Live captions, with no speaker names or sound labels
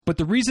But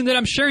the reason that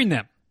I'm sharing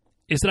them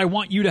is that I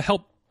want you to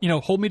help,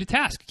 hold me to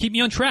task, keep me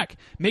on track,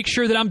 make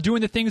sure that I'm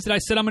doing the things that I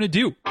said I'm going to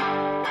do.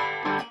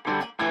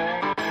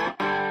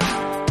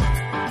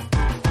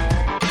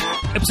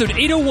 Episode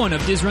 801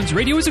 of Diz Runs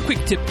Radio is a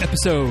quick tip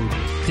episode.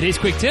 Today's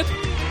quick tip: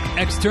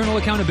 external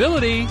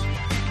accountability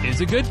is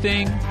a good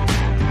thing.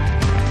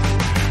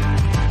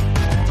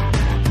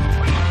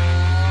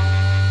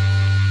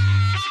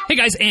 Hey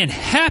guys, and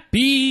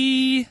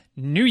Happy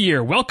New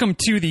Year. Welcome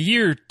to the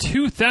year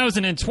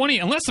 2020.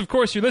 Unless, of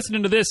course, you're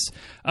listening to this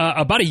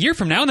about a year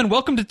from now, and then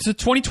welcome to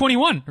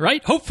 2021,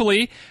 right?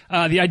 Hopefully,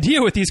 the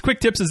idea with these quick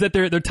tips is that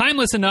they're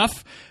timeless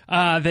enough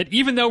that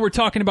even though we're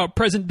talking about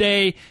present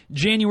day,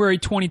 January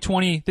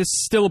 2020, this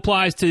still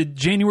applies to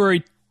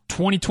January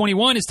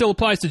 2021. It still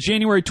applies to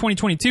January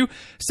 2022.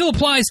 Still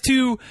applies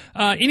to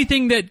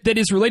anything that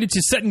is related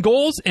to setting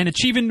goals and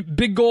achieving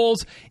big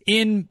goals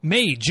in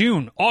May,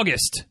 June,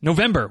 August,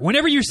 November.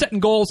 Whenever you're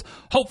setting goals,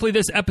 hopefully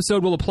this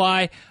episode will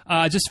apply.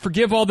 Just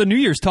forgive all the New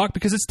Year's talk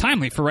because it's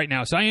timely for right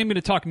now. So I am going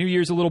to talk New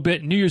Year's a little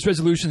bit, New Year's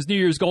resolutions, New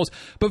Year's goals.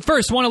 But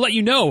first, I want to let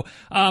you know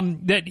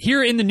that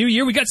here in the new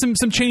year, we got some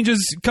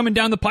changes coming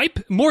down the pipe.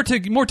 More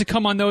to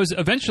come on those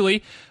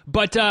eventually.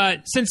 But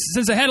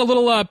since I had a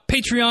little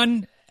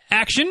Patreon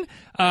action,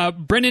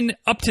 Brennan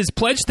upped his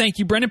pledge. Thank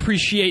you, Brennan.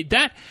 Appreciate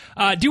that.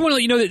 Do want to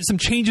let you know that some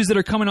changes that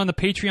are coming on the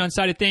Patreon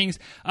side of things,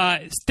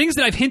 things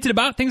that I've hinted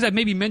about, things I've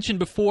maybe mentioned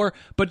before,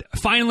 but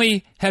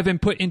finally have been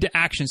put into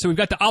action. So we've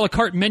got the a la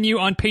carte menu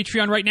on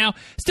Patreon right now.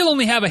 Still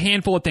only have a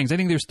handful of things. I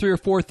think there's 3 or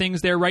 4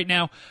 things there right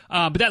now,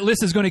 but that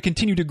list is going to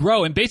continue to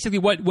grow. And basically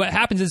what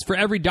happens is for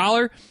every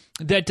 $1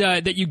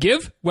 that you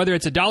give, whether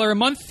it's $1 a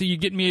month, you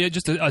get me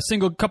just a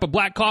single cup of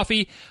black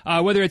coffee,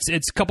 whether it's a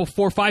couple $4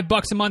 or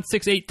 $5 a month,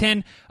 6, 8,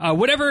 10,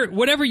 whatever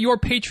your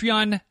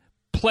Patreon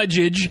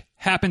pledgeage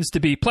happens to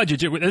be.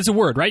 Pledgeage, that's a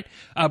word, right?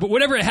 But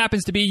whatever it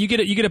happens to be, you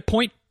get a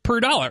point per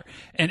 $1.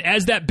 And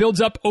as that builds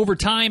up over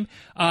time,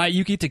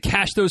 you get to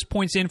cash those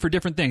points in for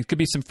different things. Could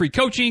be some free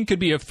coaching, could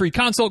be a free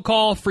consult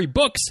call, free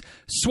books,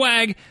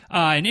 swag,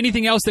 and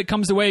anything else that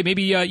comes away.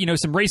 Maybe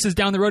some races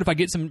down the road. If I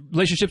get some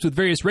relationships with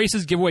various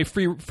races, give away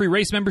free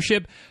race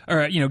membership,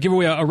 or give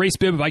away a race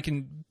bib if I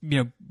can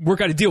work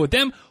out a deal with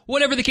them.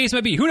 Whatever the case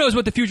might be. Who knows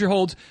what the future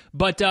holds?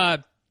 But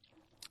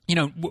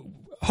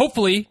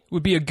hopefully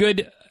would be a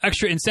good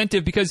extra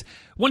incentive, because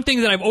one thing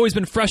that I've always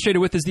been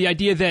frustrated with is the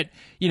idea that,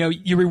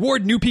 you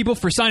reward new people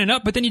for signing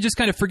up, but then you just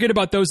kind of forget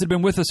about those that have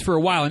been with us for a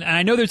while. And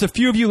I know there's a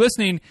few of you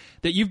listening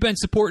that you've been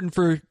supporting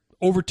for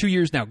over 2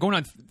 years now, going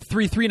on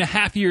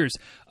 3.5 years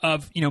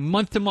of,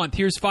 month to month.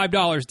 Here's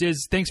 $5.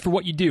 Diz, thanks for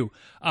what you do.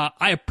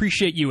 I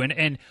appreciate you.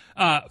 And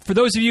for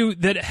those of you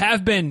that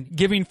have been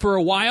giving for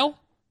a while,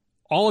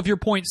 all of your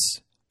points,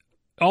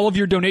 all of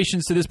your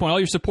donations to this point, all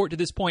your support to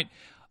this point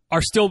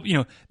are still,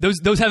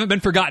 those haven't been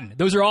forgotten.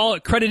 Those are all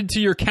credited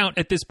to your account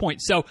at this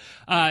point. So,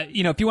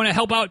 if you want to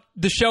help out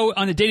the show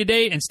on a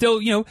day-to-day and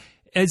still,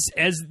 as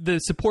the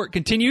support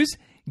continues,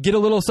 get a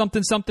little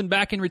something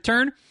back in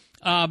return,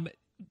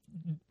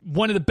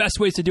 one of the best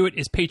ways to do it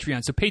is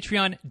Patreon. So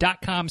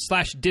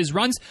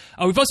patreon.com/DizRuns.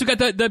 We've also got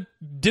the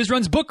Diz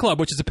Runs Book Club,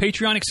 which is a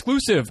Patreon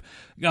exclusive,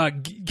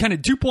 kind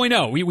of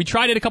 2.0. We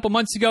tried it a couple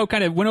months ago,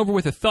 kind of went over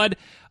with a thud,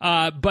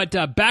 but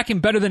back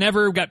and better than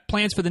ever. We've got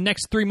plans for the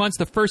next 3 months.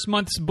 The first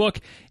month's book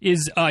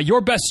is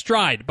Your Best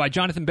Stride by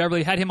Jonathan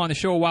Beverly. Had him on the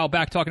show a while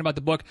back talking about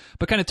the book,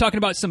 but kind of talking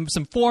about some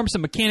form,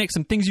 some mechanics,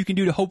 some things you can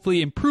do to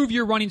hopefully improve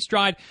your running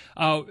stride,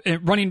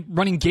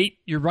 running gait,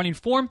 your running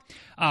form.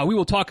 We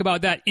will talk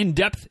about that in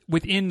depth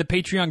within the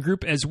Patreon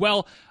group as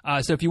well.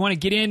 So if you want to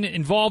get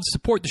involved,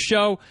 support the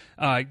show,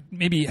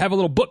 maybe have a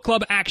little book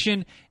club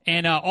action,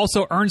 and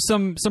also earn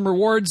some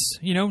rewards,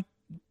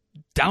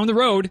 down the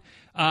road,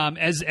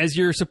 as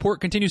your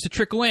support continues to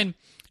trickle in.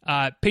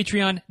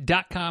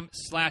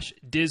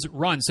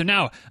 Patreon.com/DizRun. So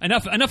now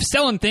enough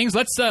selling things.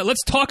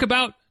 Let's talk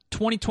about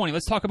 2020.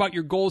 Let's talk about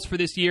your goals for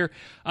this year,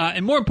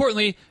 and more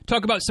importantly,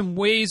 talk about some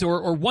ways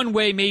or one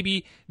way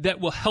maybe that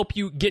will help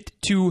you get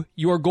to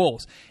your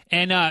goals.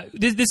 And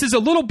this is a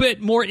little bit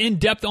more in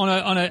depth on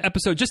an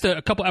episode just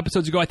a couple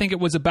episodes ago. I think it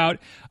was about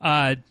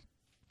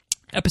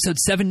episode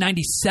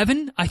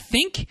 797. I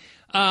think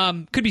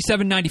could be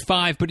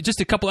 795, but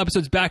just a couple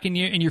episodes back in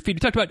your feed.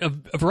 We talked about a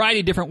variety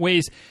of different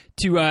ways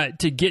to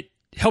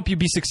help you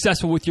be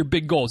successful with your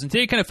big goals. And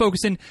today, kind of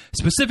focusing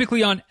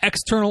specifically on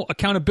external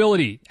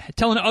accountability,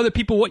 telling other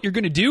people what you're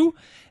going to do,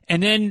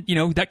 and then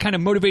that kind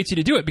of motivates you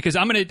to do it. Because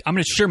I'm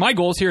gonna share my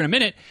goals here in a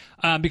minute,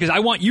 because I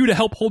want you to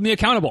help hold me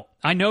accountable.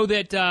 I know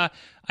that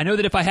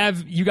if I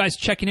have you guys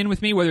checking in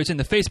with me, whether it's in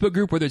the Facebook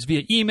group, whether it's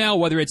via email,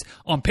 whether it's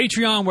on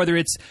Patreon, whether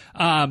it's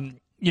on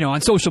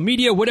social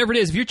media, whatever it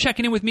is, if you're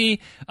checking in with me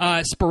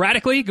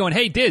sporadically, going,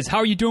 hey, Diz, how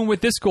are you doing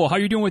with this goal? How are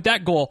you doing with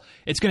that goal?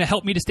 It's going to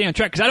help me to stay on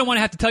track, because I don't want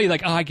to have to tell you,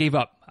 like, I gave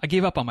up. I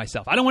gave up on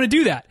myself. I don't want to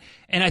do that.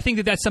 And I think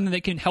that that's something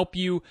that can help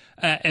you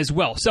as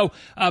well. So,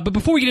 but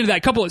before we get into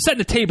that, setting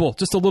the table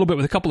just a little bit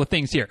with a couple of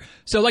things here.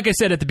 So like I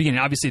said at the beginning,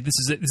 obviously this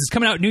is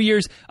coming out New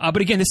Year's,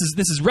 but again, this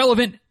is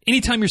relevant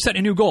anytime you're setting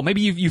a new goal,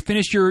 maybe you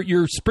finished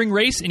your spring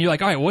race and you're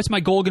like, all right, well, what's my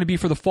goal going to be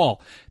for the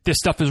fall? This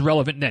stuff is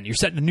relevant then. You're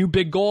setting a new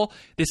big goal.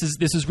 This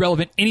is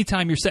relevant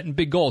anytime you're setting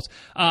big goals.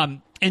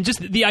 And just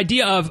the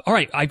idea of, all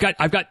right, I've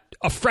got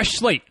a fresh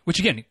slate, which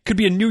again, could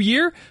be a new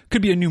year,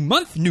 could be a new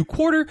month, new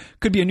quarter,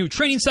 could be a new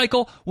training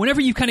cycle.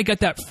 Whenever you kind of got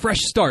that fresh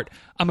start,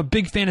 I'm a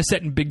big fan of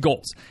setting big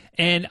goals.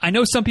 And I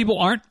know some people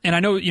aren't, and I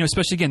know,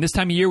 especially again, this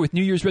time of year with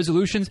New Year's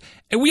resolutions,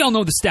 and we all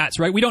know the stats,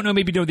 right? We don't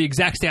maybe know the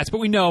exact stats, but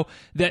we know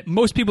that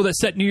most people that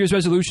set New Year's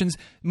resolutions,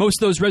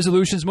 most of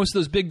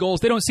those big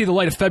goals, they don't see the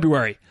light of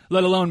February,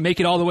 let alone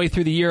make it all the way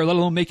through the year, let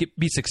alone make it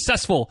be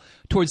successful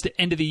towards the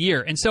end of the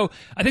year. And so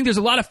I think there's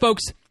a lot of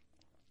folks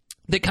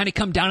that kind of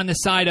come down on the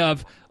side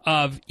of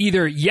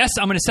either, yes,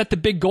 I'm going to set the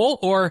big goal,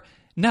 or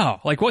no.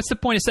 Like, what's the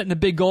point of setting the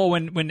big goal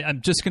when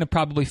I'm just going to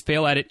probably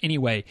fail at it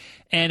anyway?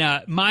 And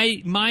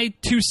my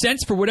 2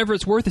 cents, for whatever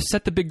it's worth, is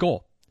set the big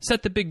goal.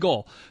 Set the big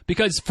goal.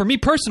 Because for me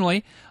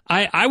personally,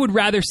 I would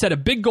rather set a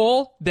big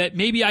goal that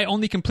maybe I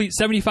only complete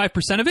 75%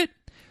 of it,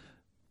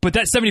 but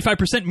that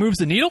 75% moves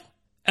the needle,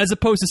 as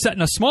opposed to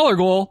setting a smaller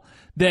goal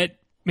that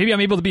maybe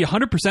I'm able to be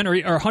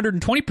 100% or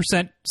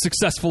 120%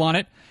 successful on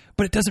it,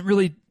 but it doesn't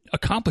really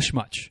accomplish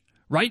much,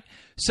 right?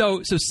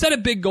 So set a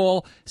big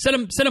goal, set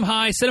them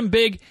high, set them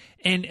big,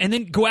 and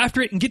then go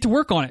after it and get to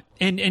work on it.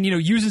 And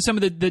using some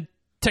of the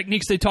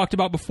techniques they talked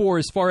about before,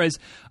 as far as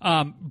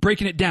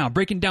breaking down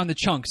the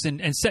chunks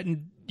and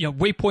setting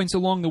waypoints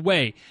along the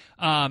way,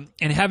 and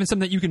having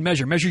something that you can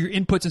measure your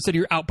inputs instead of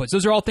your outputs.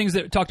 Those are all things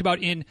that talked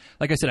about in,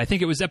 like I said, I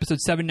think it was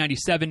episode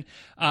 797,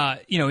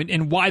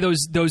 and why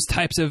those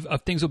types of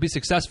things will be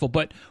successful.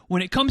 But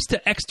when it comes to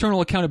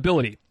external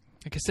accountability,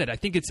 like I said, I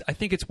think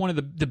it's one of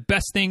the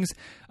best things,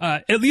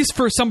 at least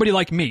for somebody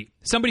like me,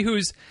 somebody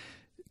who's,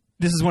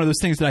 this is one of those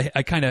things that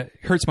I kind of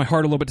hurts my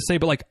heart a little bit to say,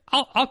 but like,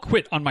 I'll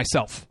quit on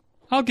myself.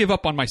 I'll give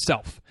up on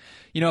myself.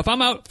 If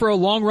I'm out for a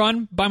long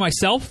run by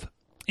myself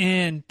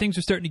and things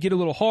are starting to get a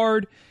little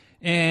hard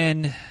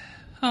and,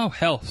 oh,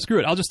 hell, screw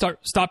it. I'll just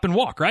stop and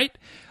walk, right?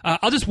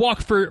 I'll just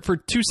walk for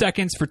 2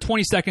 seconds, for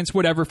 20 seconds,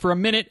 whatever, for a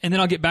minute, and then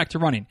I'll get back to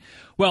running.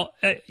 Well,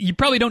 you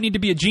probably don't need to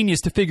be a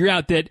genius to figure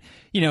out that,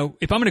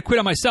 if I'm going to quit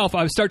on myself,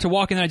 I would start to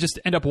walk and then I just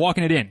end up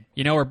walking it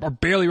in, or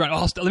barely run.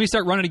 Oh, let me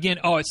start running again.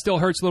 Oh, it still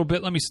hurts a little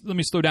bit. Let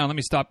me slow down. Let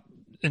me stop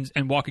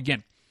and walk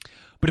again.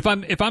 But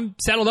if I'm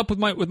saddled up with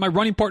my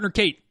running partner,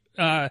 Kate,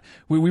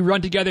 we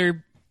run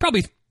together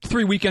probably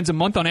 3 weekends a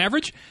month on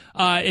average.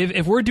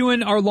 If we're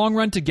doing our long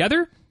run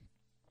together,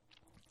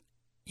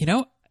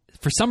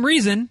 for some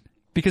reason,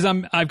 because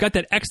I've got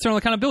that external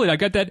accountability, I've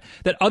got that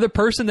other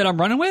person that I'm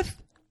running with,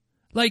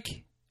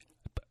 like,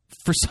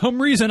 for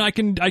some reason I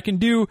can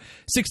do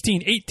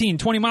 16, 18,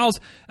 20 miles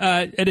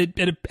at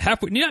a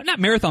halfway, not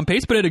marathon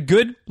pace, but at a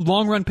good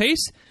long run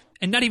pace,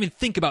 and not even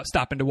think about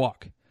stopping to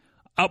walk.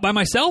 Out by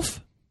myself,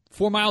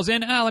 4 miles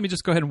in, let me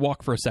just go ahead and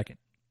walk for a second.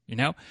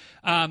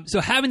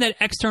 So having that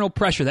external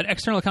pressure, that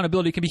external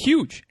accountability can be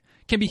huge.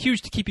 Can be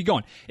huge to keep you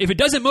going. If it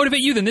doesn't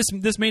motivate you, then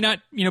this may not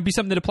be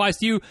something that applies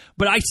to you.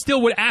 But I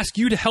still would ask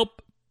you to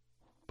help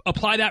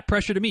apply that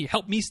pressure to me.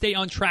 Help me stay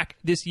on track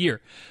this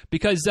year,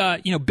 because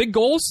big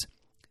goals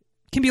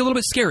can be a little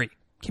bit scary.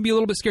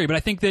 But I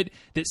think that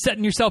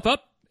setting yourself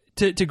up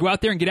to go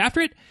out there and get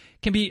after it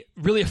can be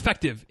really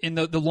effective in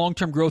the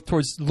long-term growth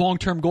towards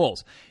long-term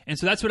goals. And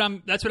so that's what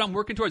I'm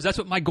working towards. That's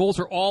what my goals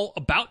are all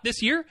about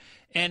this year.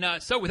 And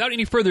so without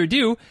any further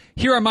ado,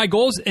 here are my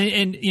goals.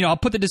 And I'll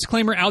put the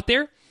disclaimer out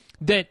there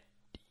that,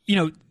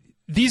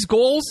 these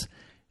goals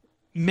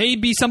may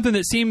be something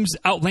that seems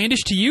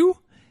outlandish to you,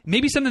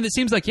 maybe something that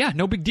seems like,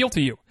 no big deal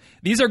to you.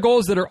 These are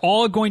goals that are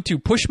all going to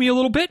push me a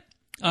little bit.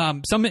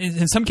 In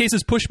some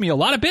cases, push me a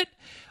lot of bit.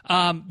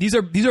 These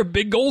are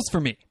big goals for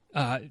me.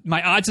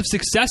 My odds of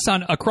success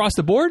across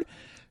the board,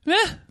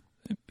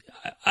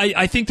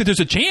 I think that there's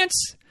a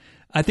chance.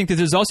 I think that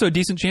there's also a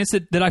decent chance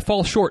that I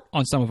fall short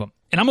on some of them.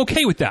 And I'm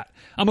okay with that.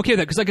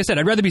 Because like I said,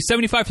 I'd rather be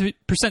 75%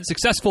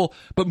 successful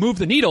but move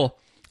the needle,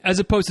 as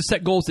opposed to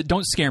set goals that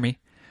don't scare me,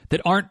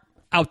 that aren't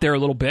out there a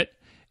little bit,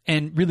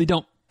 and really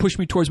don't push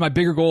me towards my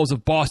bigger goals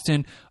of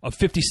Boston, of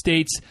 50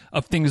 states,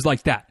 of things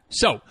like that.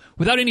 So,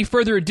 without any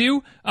further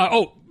ado,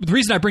 the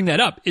reason I bring that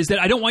up is that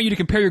I don't want you to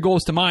compare your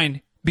goals to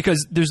mine,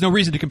 because there's no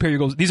reason to compare your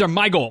goals. These are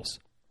my goals,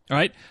 all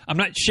right? I'm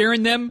not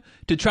sharing them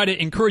to try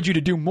to encourage you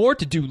to do more,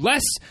 to do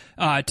less,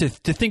 to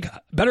think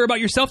better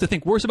about yourself, to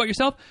think worse about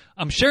yourself.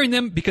 I'm sharing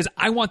them because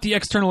I want the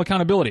external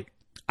accountability.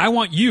 I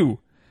want you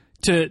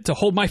to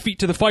hold my feet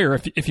to the fire,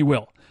 if you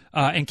will,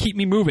 and keep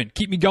me moving,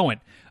 keep me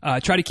going.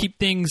 Try to keep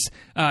things,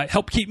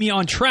 help keep me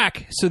on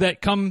track, so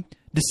that come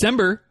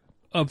December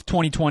of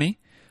 2020,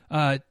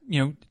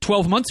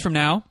 12 months from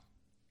now,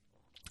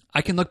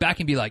 I can look back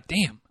and be like,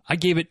 damn, I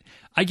gave it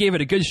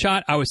a good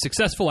shot. I was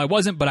successful. I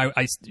wasn't, but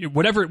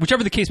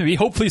whichever the case may be,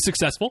 hopefully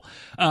successful.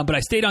 But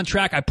I stayed on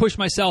track. I pushed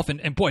myself,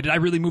 and boy, did I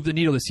really move the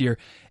needle this year.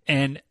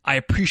 and I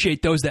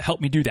appreciate those that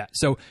help me do that.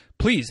 So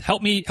please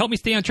help me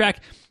stay on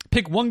track.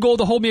 Pick one goal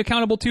to hold me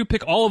accountable to.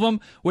 Pick all of them,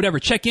 whatever.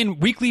 Check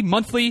in weekly,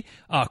 monthly,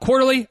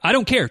 quarterly. I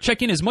don't care.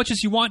 Check in as much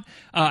as you want,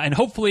 and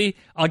hopefully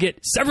I'll get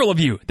several of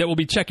you that will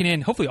be checking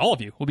in. Hopefully all of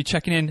you will be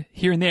checking in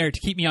here and there to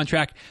keep me on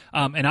track,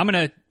 and I'm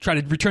going to try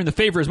to return the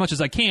favor as much as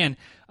I can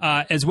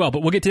as well.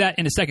 But we'll get to that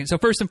in a second. So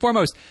first and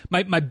foremost,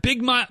 my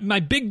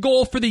big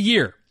goal for the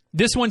year.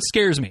 This one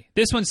scares me.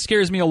 This one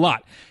scares me a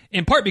lot,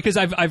 in part because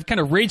I've kind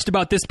of raged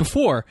about this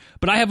before,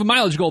 but I have a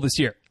mileage goal this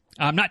year.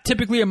 I'm not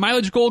typically a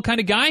mileage goal kind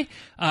of guy.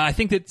 I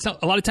think that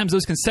a lot of times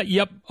those can set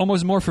you up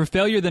almost more for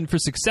failure than for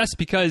success,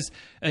 because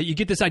you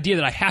get this idea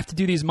that I have to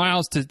do these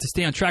miles to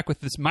stay on track with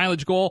this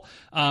mileage goal.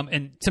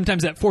 And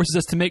sometimes that forces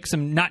us to make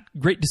some not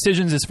great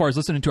decisions as far as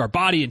listening to our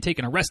body and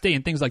taking a rest day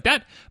and things like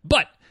that.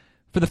 But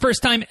for the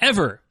first time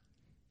ever,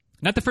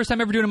 not the first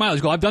time ever doing a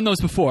mileage goal. I've done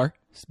those before.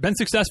 Been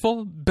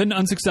successful, been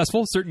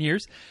unsuccessful certain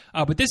years.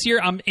 But this year,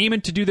 I'm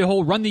aiming to do the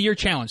whole Run the Year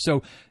challenge.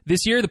 So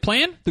this year,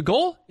 the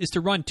goal is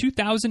to run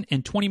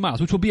 2,020 miles,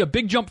 which will be a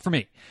big jump for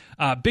me.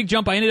 Big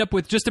jump. I ended up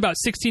with just about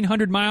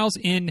 1,600 miles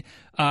in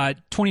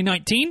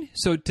 2019.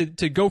 So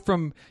to go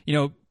from,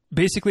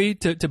 basically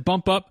to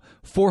bump up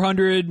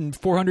 400 and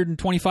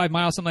 425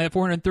 miles, something like that,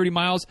 430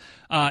 miles,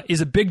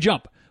 is a big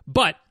jump.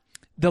 But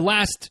the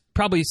last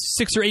probably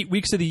 6 or 8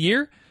 weeks of the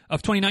year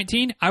of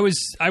 2019, I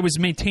was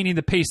maintaining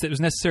the pace that was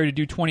necessary to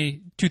do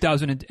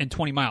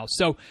 2,020 miles.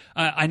 So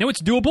I know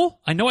it's doable.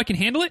 I know I can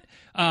handle it.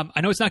 I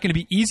know it's not going to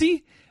be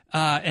easy.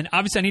 And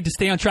obviously I need to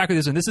stay on track with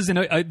this. And this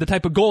isn't the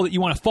type of goal that you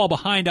want to fall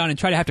behind on and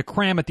try to have to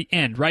cram at the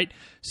end, right?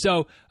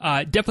 So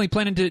definitely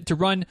planning to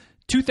run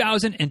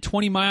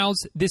 2,020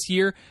 miles this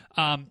year.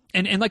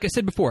 And like I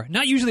said before,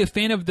 not usually a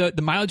fan of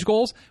the mileage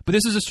goals, but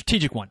this is a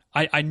strategic one.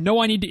 I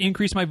know I need to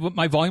increase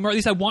my volume, or at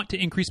least I want to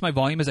increase my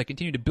volume as I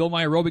continue to build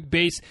my aerobic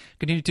base,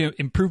 continue to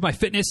improve my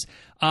fitness.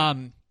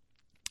 And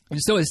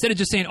so instead of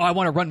just saying, I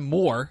want to run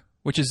more,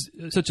 which is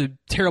such a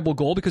terrible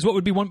goal, because what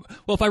would be one?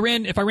 Well, if I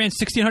ran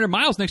 1,600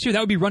 miles next year, that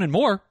would be running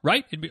more,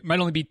 right? It might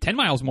only be 10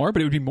 miles more,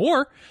 but it would be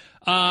more.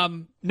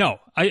 No,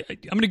 I'm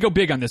going to go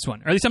big on this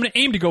one, or at least I'm going to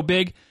aim to go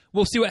big.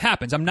 We'll see what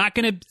happens. I'm not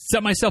going to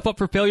set myself up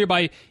for failure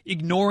by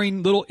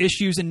ignoring little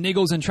issues and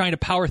niggles and trying to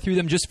power through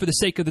them just for the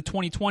sake of the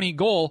 2020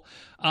 goal.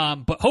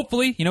 But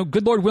hopefully,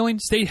 good Lord willing,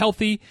 stay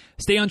healthy,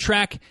 stay on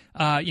track.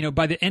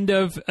 By the end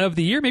of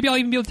the year, maybe I'll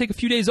even be able to take a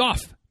few days off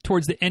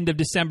towards the end of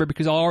December,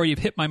 because I'll already have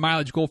hit my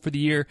mileage goal for the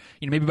year,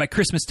 maybe by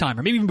Christmas time,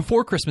 or maybe even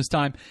before Christmas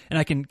time, and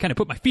I can kind of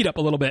put my feet up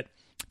a little bit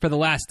for the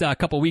last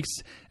couple weeks,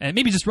 and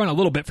maybe just run a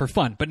little bit for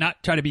fun, but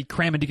not try to be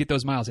cramming to get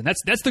those miles in.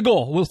 That's the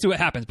goal. We'll see what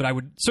happens, but I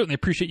would certainly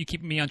appreciate you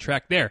keeping me on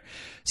track there.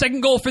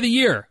 Second goal for the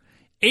year,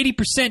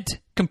 80%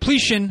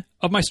 completion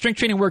of my strength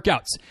training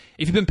workouts.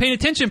 If you've been paying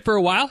attention for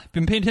a while, if you've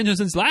been paying attention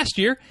since last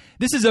year,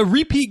 this is a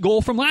repeat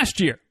goal from last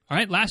year. All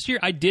right, last year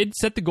I did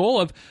set the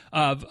goal of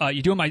I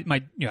do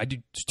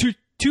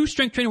two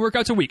strength training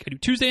workouts a week. I do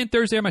Tuesday and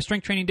Thursday are my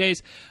strength training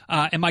days,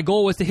 and my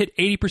goal was to hit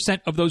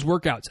 80% of those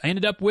workouts. I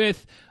ended up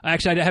with,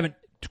 actually I haven't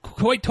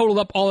quite totaled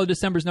up all of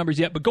December's numbers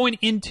yet, but going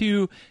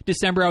into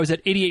December, I was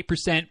at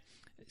 88%.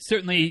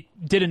 Certainly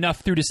did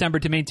enough through December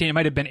to maintain. It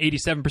might have been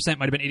 87%,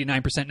 might have been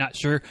 89%, not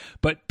sure,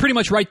 but pretty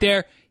much right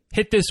there.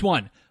 Hit this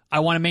one.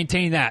 I want to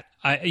maintain that.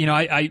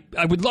 I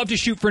would love to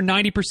shoot for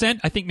 90%.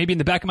 I think maybe in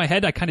the back of my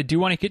head, I kind of do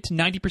want to get to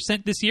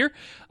 90% this year.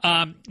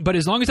 But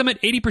as long as I'm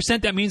at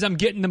 80%, that means I'm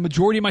getting the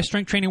majority of my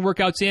strength training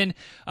workouts in,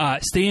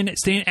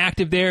 staying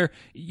active there.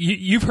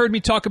 You've heard me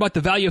talk about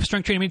the value of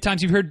strength training many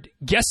times. You've heard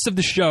guests of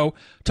the show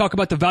talk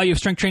about the value of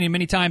strength training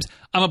many times.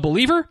 I'm a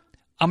believer.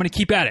 I'm going to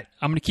keep at it.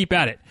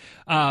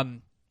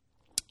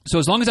 So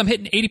as long as I'm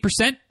hitting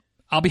 80%,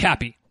 I'll be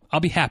happy.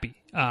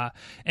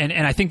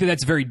 And I think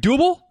that's very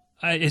doable.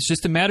 It's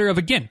just a matter of,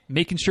 again,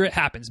 making sure it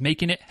happens,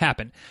 making it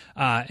happen.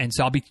 And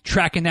so I'll be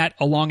tracking that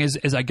along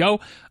as I go.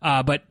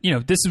 But,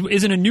 this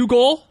isn't a new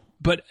goal,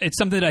 but it's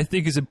something that I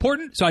think is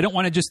important. So I don't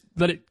want to just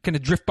let it kind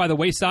of drift by the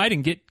wayside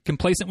and get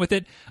complacent with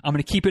it. I'm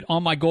going to keep it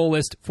on my goal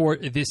list for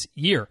this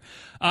year.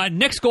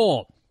 Next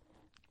goal,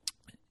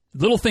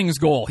 little things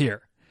goal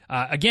here.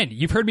 Again,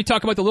 you've heard me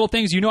talk about the little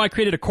things. I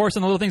created a course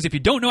on the little things. If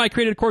you don't know I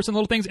created a course on the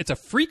little things, it's a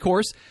free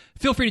course.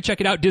 Feel free to check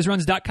it out,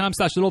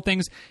 dizruns.com/little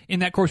things. In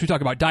that course, we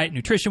talk about diet and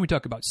nutrition. We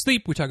talk about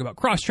sleep. We talk about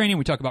cross-training.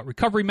 We talk about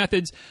recovery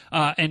methods,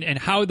 and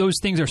how those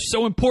things are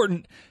so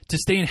important to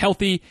staying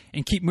healthy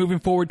and keep moving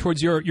forward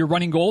towards your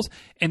running goals.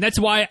 And that's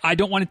why I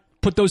don't want to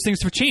put those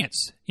things for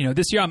chance.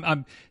 This year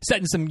I'm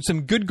setting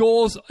some good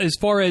goals as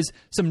far as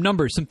some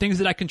numbers, some things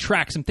that I can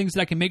track, some things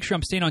that I can make sure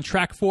I'm staying on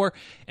track for.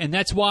 And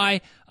that's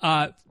why,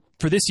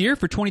 for this year,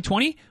 for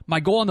 2020,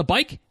 my goal on the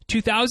bike,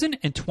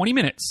 2,020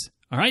 minutes.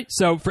 All right.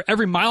 So for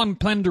every mile I'm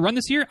planning to run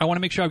this year, I want to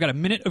make sure I've got a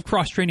minute of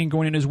cross training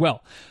going in as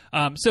well.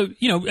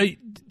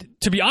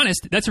 To be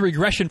honest, that's a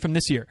regression from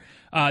this year.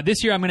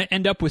 This year I'm going to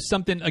end up with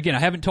something, again, I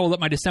haven't totaled up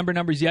my December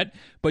numbers yet,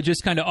 but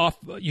just kind of off,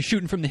 you're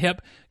shooting from the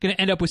hip, going to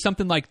end up with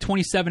something like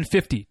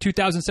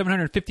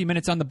 2,750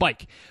 minutes on the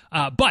bike.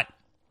 But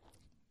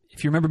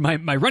if you remember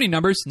my running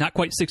numbers, not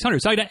quite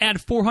 600. So I got to add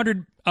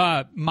 400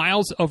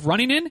 miles of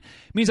running in. It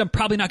means I'm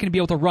probably not going to be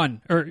able to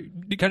run or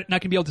not going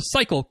to be able to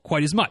cycle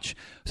quite as much.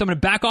 So I'm going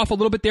to back off a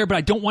little bit there, but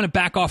I don't want to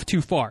back off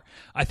too far.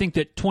 I think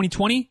that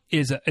 2020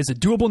 is a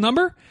doable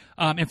number.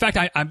 In fact,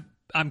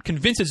 I'm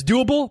convinced it's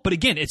doable, but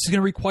again, it's going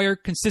to require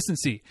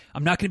consistency.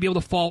 I'm not going to be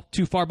able to fall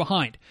too far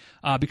behind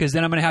because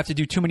then I'm going to have to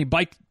do too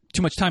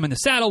much time in the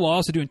saddle while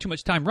also doing too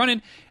much time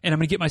running, and I'm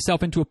going to get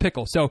myself into a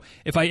pickle. So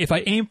if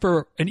I aim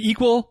for an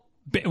equal,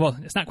 well,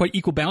 it's not quite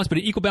equal balance, but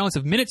an equal balance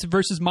of minutes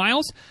versus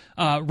miles,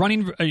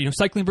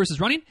 cycling versus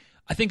running,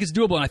 I think it's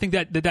doable. And I think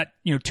that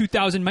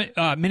 2,000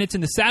 minutes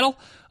in the saddle,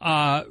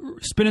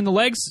 spinning the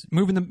legs,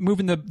 moving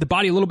the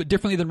body a little bit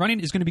differently than running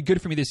is going to be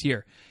good for me this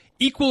year.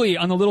 Equally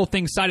on the little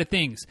things side of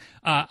things,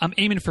 I'm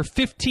aiming for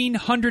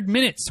 1,500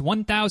 minutes,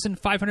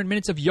 1,500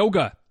 minutes of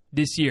yoga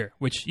this year,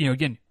 which,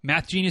 again,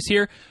 math genius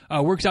here,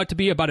 works out to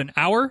be about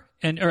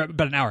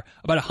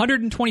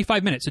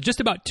 125 minutes. So just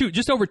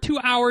over 2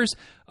 hours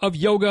of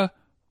yoga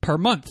per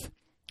month.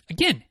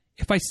 Again,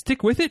 if I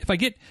stick with it, if I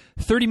get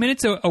 30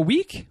 minutes a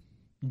week,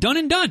 done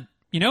and done.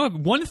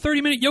 1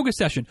 30-minute yoga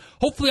session.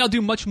 Hopefully I'll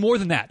do much more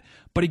than that.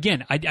 But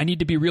again, I need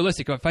to be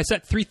realistic. If I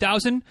set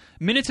 3,000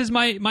 minutes as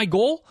my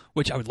goal,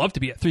 which I would love to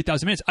be at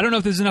 3,000 minutes, I don't know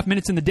if there's enough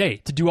minutes in the day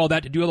to do all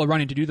that, to do all the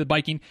running, to do the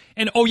biking,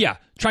 and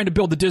trying to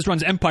build the Diz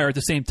Runs empire at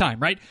the same time,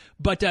 right?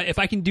 But if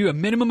I can do a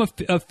minimum of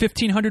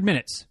 1,500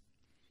 minutes,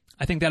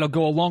 I think that'll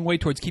go a long way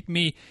towards keeping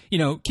me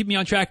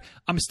on track.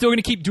 I'm still going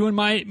to keep doing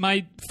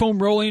my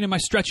foam rolling and my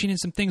stretching and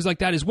some things like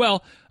that as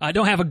well. I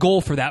don't have a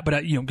goal for that, but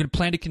I'm going to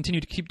plan to continue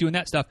to keep doing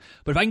that stuff.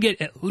 But if I can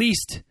get at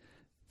least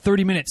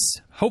 30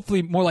 minutes,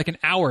 hopefully more like an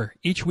hour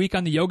each week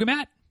on the yoga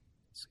mat,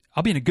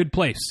 I'll be in a good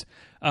place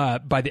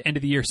by the end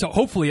of the year. So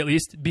hopefully at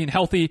least being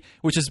healthy,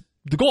 which is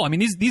the goal. I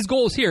mean, these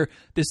goals here,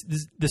 the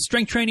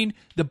strength training,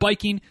 the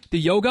biking, the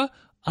yoga,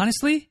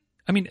 honestly,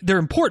 I mean, they're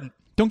important.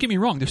 Don't get me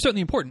wrong. They're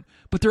certainly important,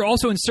 but they're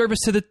also in service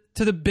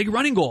to the big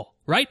running goal,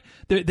 right?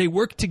 They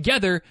work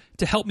together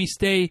to help me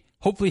stay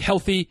hopefully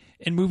healthy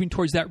and moving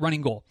towards that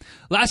running goal.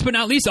 Last but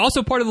not least,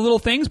 also part of the little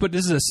things, but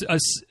this is a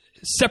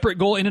separate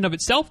goal in and of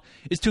itself,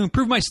 is to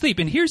improve my sleep.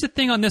 And here's the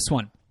thing on this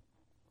one.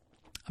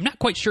 I'm not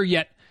quite sure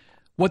yet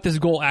what this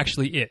goal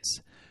actually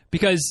is.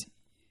 Because,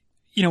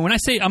 when I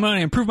say I'm going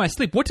to improve my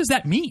sleep, what does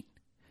that mean?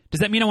 Does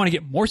that mean I want to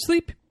get more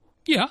sleep?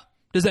 Yeah.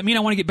 Does that mean I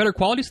want to get better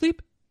quality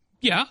sleep?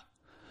 Yeah.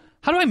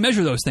 How do I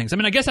measure those things? I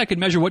mean, I guess I could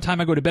measure what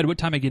time I go to bed, what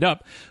time I get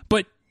up.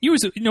 But you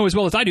know as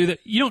well as I do that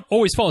you don't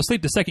always fall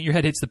asleep the second your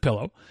head hits the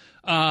pillow.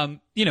 And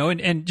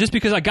just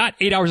because I got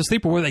 8 hours of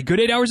sleep, or were they good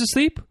 8 hours of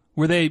sleep?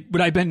 Would I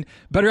have been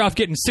better off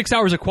getting 6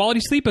 hours of quality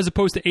sleep as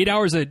opposed to 8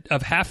 hours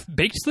of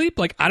half-baked sleep?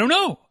 Like, I don't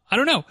know.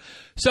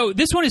 So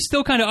this one is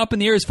still kind of up in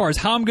the air as far as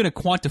how I'm going to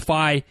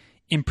quantify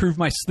improve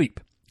my sleep.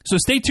 So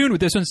stay tuned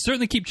with this one.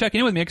 Certainly keep checking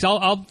in with me because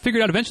I'll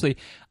figure it out eventually.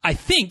 I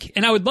think,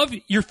 and I would love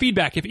your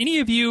feedback. If any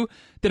of you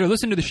that are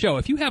listening to the show,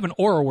 if you have an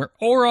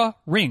Oura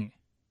Ring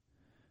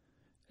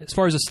as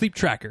far as a sleep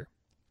tracker,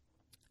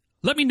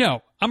 let me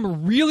know.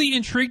 I'm really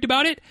intrigued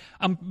about it.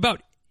 I'm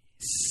about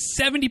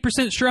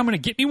 70% sure I'm going to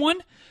get me one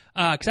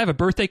because I have a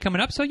birthday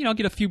coming up. So, I'll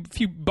get a few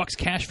bucks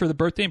cash for the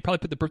birthday and probably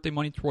put the birthday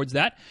money towards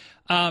that.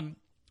 But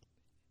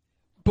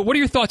what are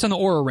your thoughts on the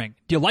Oura Ring?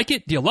 Do you like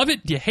it? Do you love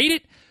it? Do you hate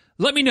it?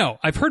 Let me know.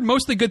 I've heard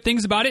mostly good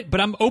things about it,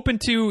 but I'm open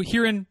to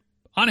hearing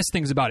honest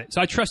things about it. So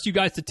I trust you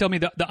guys to tell me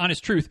the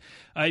honest truth.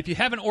 If you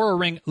have an Oura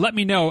Ring, let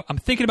me know. I'm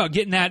thinking about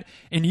getting that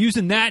and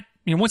using that.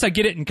 Once I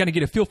get it and kind of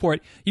get a feel for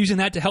it, using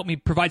that to help me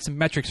provide some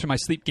metrics for my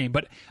sleep game.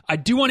 But I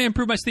do want to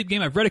improve my sleep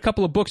game. I've read a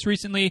couple of books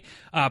recently,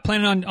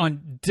 planning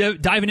on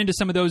diving into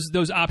some of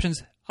those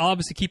options. I'll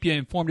obviously keep you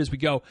informed as we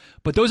go.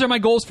 But those are my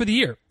goals for the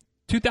year.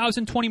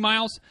 2,020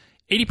 miles,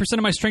 80%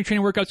 of my strength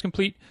training workouts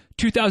complete,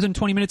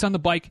 2,020 minutes on the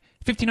bike,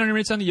 1,500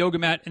 minutes on the yoga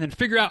mat, and then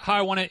figure out how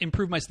I want to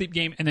improve my sleep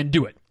game and then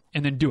do it.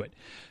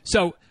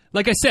 So,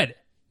 like I said,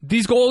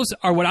 these goals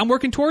are what I'm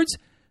working towards,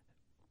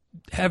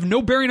 have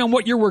no bearing on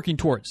what you're working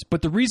towards.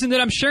 But the reason that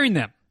I'm sharing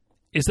them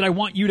is that I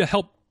want you to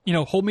help,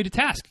 hold me to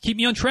task, keep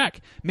me on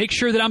track, make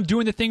sure that I'm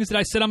doing the things that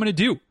I said I'm going to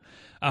do.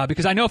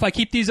 Because I know if I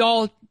keep these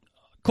all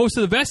close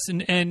to the vest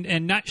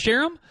and not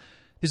share them,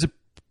 there's a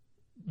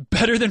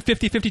better than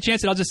 50-50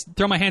 chance that I'll just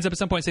throw my hands up at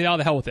some point and say,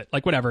 the hell with it.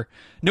 Like, whatever.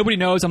 Nobody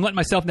knows. I'm letting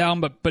myself down,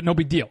 but no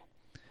big deal.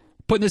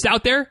 Putting this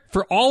out there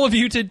for all of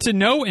you to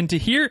know and to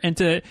hear and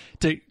to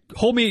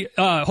hold me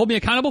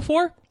accountable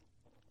for.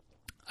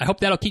 I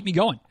hope that'll keep me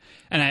going.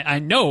 And I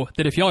know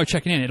that if y'all are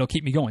checking in, it'll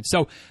keep me going.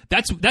 So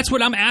that's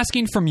what I'm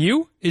asking from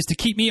you, is to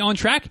keep me on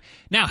track.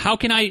 Now, how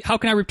can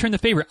I return the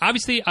favor?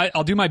 Obviously,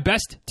 I'll do my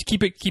best to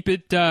keep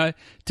it to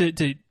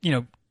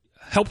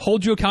help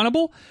hold you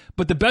accountable.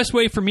 But the best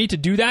way for me to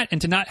do that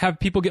and to not have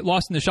people get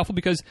lost in the shuffle,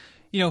 because,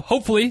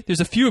 hopefully there's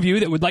a few of you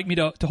that would like me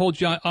to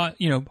hold you,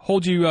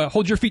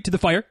 hold your feet to the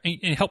fire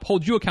and help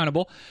hold you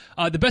accountable.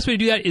 The best way to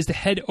do that is to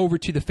head over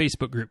to the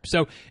Facebook group.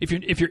 So if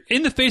you're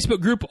in the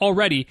Facebook group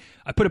already,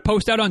 I put a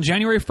post out on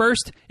January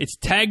 1st. It's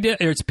tagged,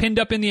 or it's pinned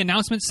up in the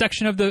announcements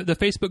section of the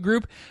Facebook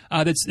group.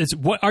 That's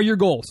what are your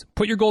goals?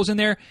 Put your goals in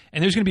there,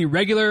 and there's going to be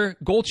regular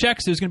goal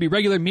checks. There's going to be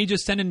regular me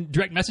just sending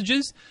direct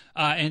messages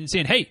and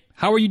saying, hey,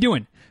 how are you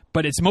doing?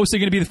 But it's mostly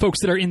going to be the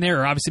folks that are in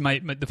there, or obviously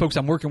the folks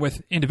I'm working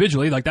with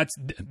individually. Like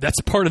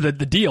that's part of the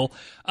deal.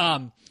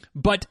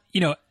 But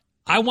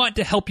I want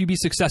to help you be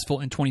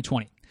successful in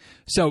 2020.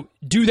 So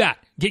do that.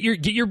 Get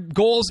your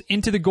goals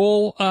into the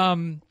goal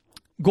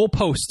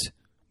post.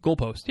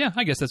 Yeah,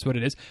 I guess that's what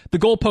it is. The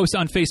goal post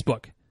on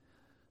Facebook.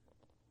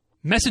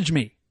 Message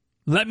me.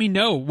 Let me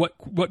know what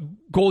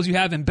goals you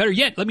have, and better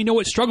yet, let me know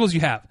what struggles you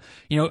have.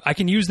 I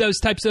can use those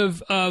types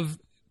of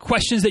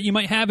questions that you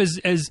might have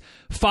as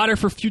fodder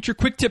for future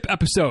quick tip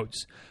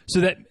episodes, so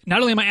that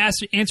not only am I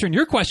answering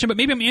your question, but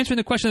maybe I'm answering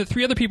the question that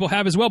 3 other people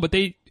have as well, but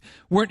they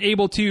weren't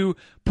able to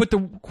put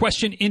the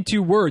question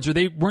into words, or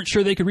they weren't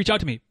sure they could reach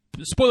out to me.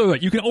 Spoiler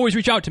alert, you can always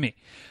reach out to me.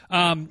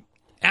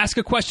 Ask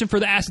a question for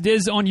the Ask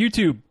Diz on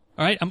YouTube.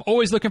 All right, I'm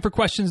always looking for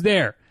questions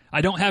there.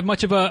 I don't have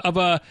much of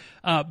a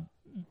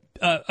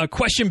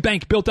question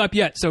bank built up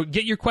yet, so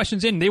get your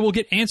questions in. They will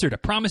get answered, I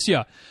promise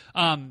you.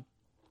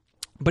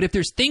 But if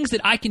there's things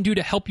that I can do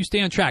to help you stay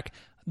on track,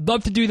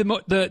 love to do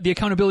the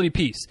accountability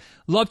piece.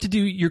 Love to do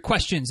your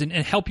questions and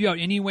help you out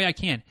any way I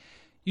can.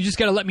 You just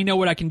got to let me know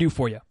what I can do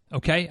for you,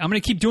 okay? I'm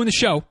going to keep doing the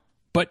show,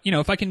 but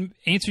if I can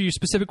answer your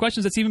specific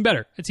questions, that's even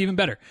better. It's even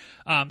better.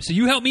 So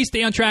you help me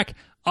stay on track.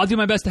 I'll do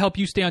my best to help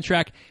you stay on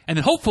track. And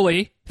then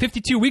hopefully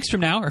 52 weeks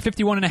from now, or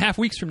 51 and a half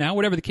weeks from now,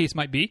 whatever the case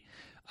might be,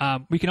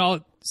 we can all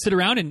sit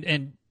around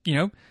and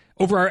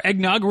over our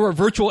eggnog or our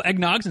virtual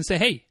eggnogs and say,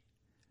 hey,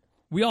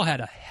 we all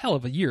had a hell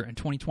of a year in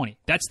 2020.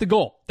 That's the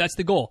goal.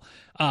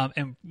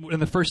 And one of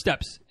the first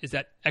steps is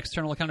that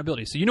external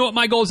accountability. So you know what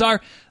my goals are.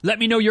 Let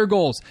me know your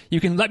goals. You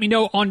can let me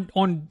know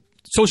on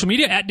social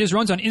media,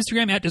 @DizRuns on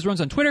Instagram,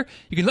 @DizRuns on Twitter.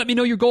 You can let me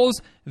know your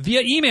goals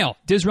via email,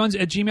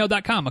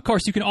 dizruns@gmail.com. Of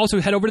course, you can also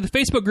head over to the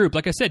Facebook group.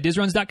 Like I said,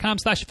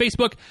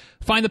 dizruns.com/Facebook.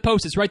 Find the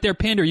post. It's right there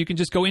pinned, or you can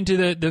just go into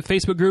the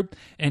Facebook group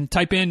and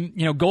type in,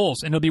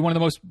 goals, and it'll be one of the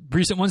most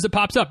recent ones that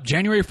pops up.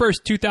 January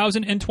 1st,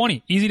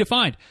 2020. Easy to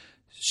find.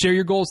 Share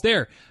your goals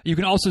there. You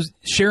can also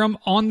share them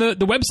on the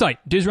website,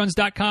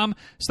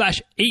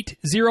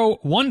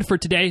 dizruns.com/801 for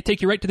today.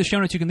 Take you right to the show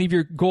notes. You can leave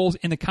your goals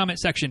in the comment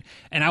section,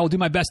 and I will do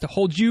my best to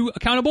hold you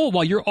accountable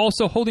while you're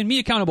also holding me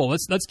accountable.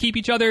 Let's keep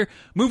each other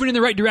moving in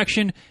the right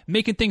direction,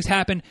 making things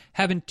happen,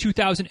 having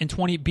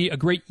 2020 be a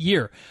great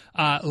year.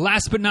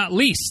 Last but not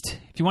least,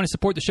 if you want to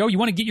support the show, you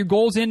want to get your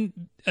goals in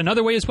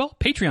another way as well,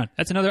 Patreon.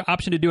 That's another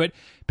option to do it.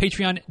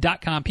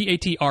 Patreon.com,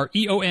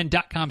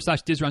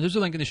 patreon.com/DizRuns. There's a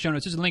link in the show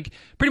notes. There's a link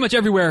pretty much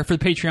everywhere for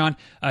the Patreon.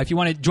 If you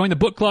want to join the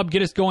book club,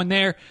 get us going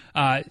there,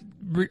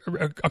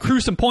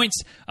 accrue some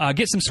points,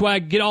 get some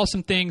swag, get all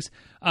some things.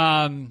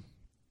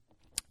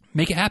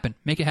 Make it happen.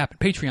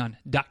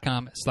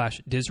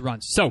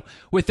 Patreon.com/DizRuns. So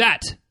with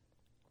that,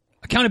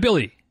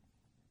 accountability.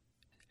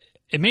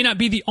 It may not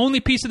be the only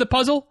piece of the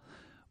puzzle,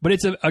 but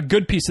it's a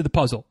good piece of the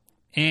puzzle.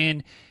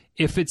 And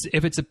if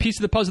it's a piece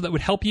of the puzzle that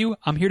would help you,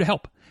 I'm here to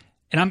help.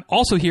 And I'm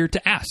also here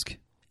to ask.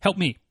 Help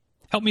me.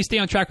 Help me stay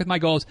on track with my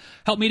goals.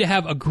 Help me to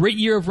have a great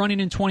year of running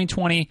in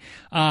 2020.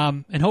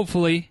 And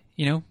hopefully,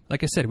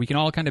 like I said, we can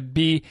all kind of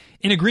be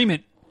in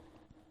agreement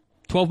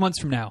 12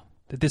 months from now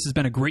that this has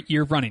been a great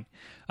year of running.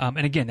 And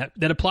again,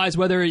 that applies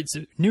whether it's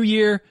a new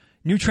year,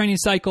 new training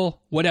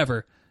cycle,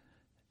 whatever.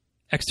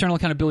 External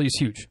accountability is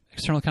huge.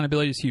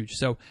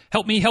 So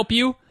help me help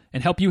you,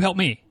 and help you help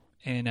me.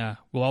 And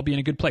we'll all be in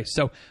a good place.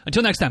 So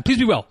until next time, please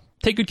be well.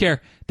 Take good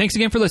care. Thanks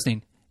again for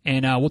listening.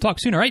 And we'll talk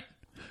soon, all right?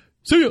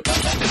 See ya!